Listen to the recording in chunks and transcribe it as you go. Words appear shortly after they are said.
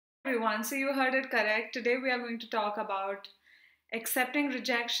Everyone, so you heard it correct. Today we are going to talk about accepting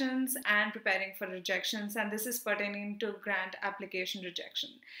rejections and preparing for rejections, and this is pertaining to grant application rejection.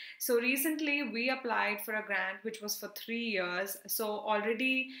 So recently we applied for a grant which was for 3 years. So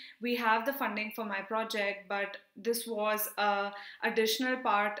already we have the funding for my project, but this was a additional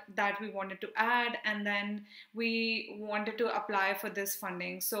part that we wanted to add, and then we wanted to apply for this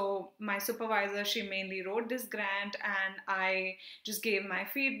funding. So my supervisor, she mainly wrote this grant, and I just gave my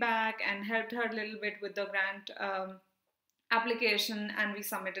feedback and helped her a little bit with the grant application, and we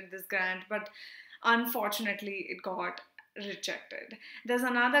submitted this grant, but unfortunately it got rejected. There's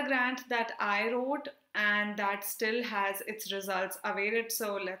another grant that I wrote, and that still has its results awaited,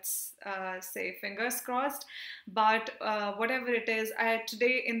 so let's say fingers crossed. But whatever it is,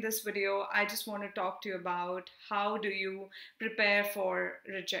 today in this video I just want to talk to you about how do you prepare for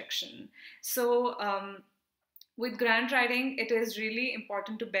rejection. So with grant writing, it is really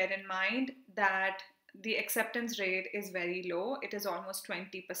important to bear in mind that the acceptance rate is very low. It is almost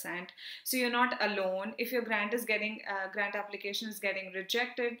 20%. So you're not alone. If your grant application is getting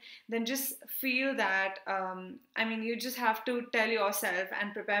rejected, then just feel that, you just have to tell yourself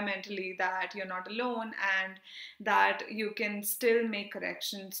and prepare mentally that you're not alone, and that you can still make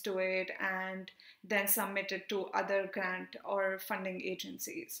corrections to it and then submit it to other grant or funding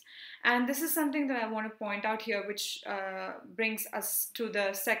agencies. And this is something that I want to point out here, which brings us to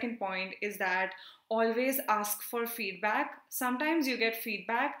the second point, is that always ask for feedback. Sometimes you get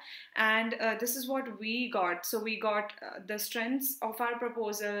feedback, and this is what we got. So we got the strengths of our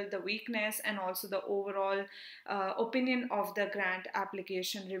proposal, the weakness, and also the overall opinion of the grant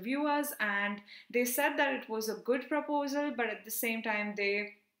application reviewers. And they said that it was a good proposal, but at the same time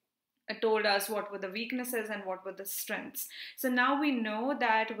they told us what were the weaknesses and what were the strengths. So now we know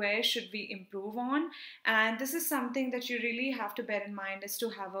that where should we improve on, and this is something that you really have to bear in mind, is to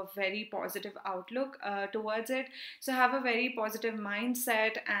have a very positive outlook towards it. So have a very positive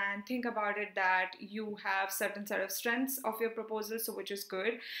mindset and think about it that you have certain set of strengths of your proposal, so which is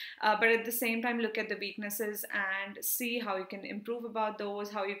good, but at the same time look at the weaknesses and see how you can improve about those,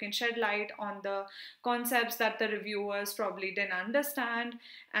 how you can shed light on the concepts that the reviewers probably didn't understand.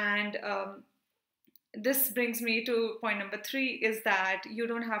 And this brings me to point number 3, is that you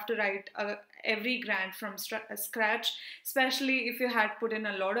don't have to write every grant from scratch, especially if you had put in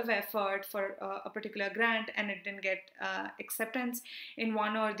a lot of effort for a particular grant and it didn't get acceptance in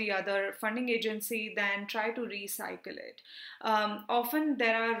one or the other funding agency. Then try to recycle it. Often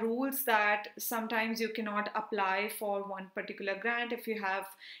there are rules that sometimes you cannot apply for one particular grant if you have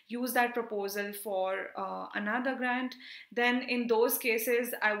used that proposal for another grant. Then in those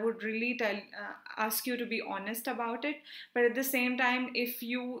cases I would really ask you to be honest about it. But at the same time, if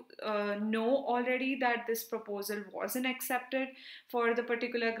you know already that this proposal wasn't accepted for the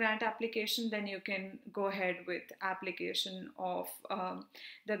particular grant application, then you can go ahead with application of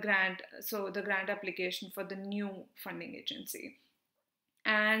the grant, so the grant application for the new funding agency.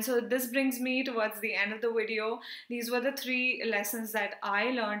 And so this brings me towards the end of the video. These were the 3 lessons that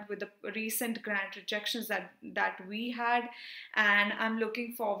I learned with the recent grant rejections that we had, and I'm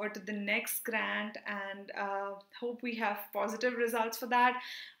looking forward to the next grant, and hope we have positive results for that.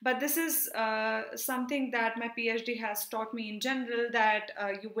 But this is something that my PhD has taught me in general, that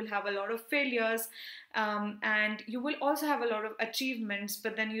you will have a lot of failures, and you will also have a lot of achievements,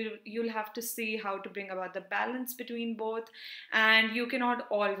 but then you'll have to see how to bring about the balance between both. And you cannot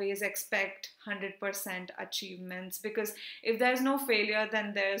always expect 100% achievements, because if there's no failure,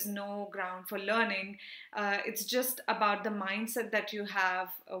 then there's no ground for learning. It's just about the mindset that you have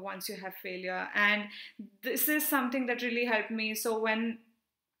once you have failure. And this is something that really helped me. So when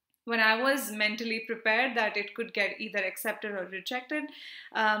I was mentally prepared that it could get either accepted or rejected,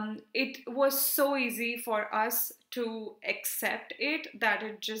 it was so easy for us to accept it that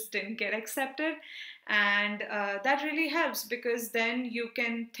it just didn't get accepted. And that really helps, because then you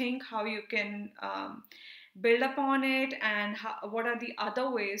can think how you can build upon it, and what are the other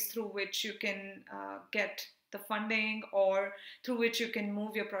ways through which you can get the funding, or through which you can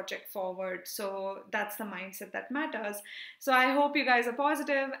move your project forward. So that's the mindset that matters. So I hope you guys are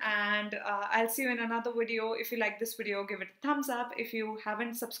positive, and I'll see you in another video. If you like this video, give it a thumbs up. If you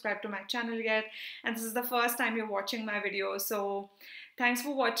haven't subscribed to my channel yet, and this is the first time you're watching my video, so thanks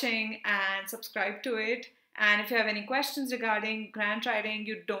for watching and subscribe to it. And if you have any questions regarding grant writing,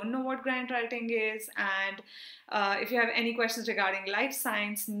 you don't know what grant writing is, and if you have any questions regarding life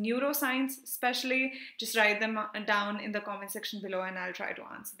science, neuroscience especially, just write them down in the comment section below and I'll try to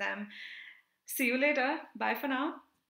answer them. See you later. Bye for now.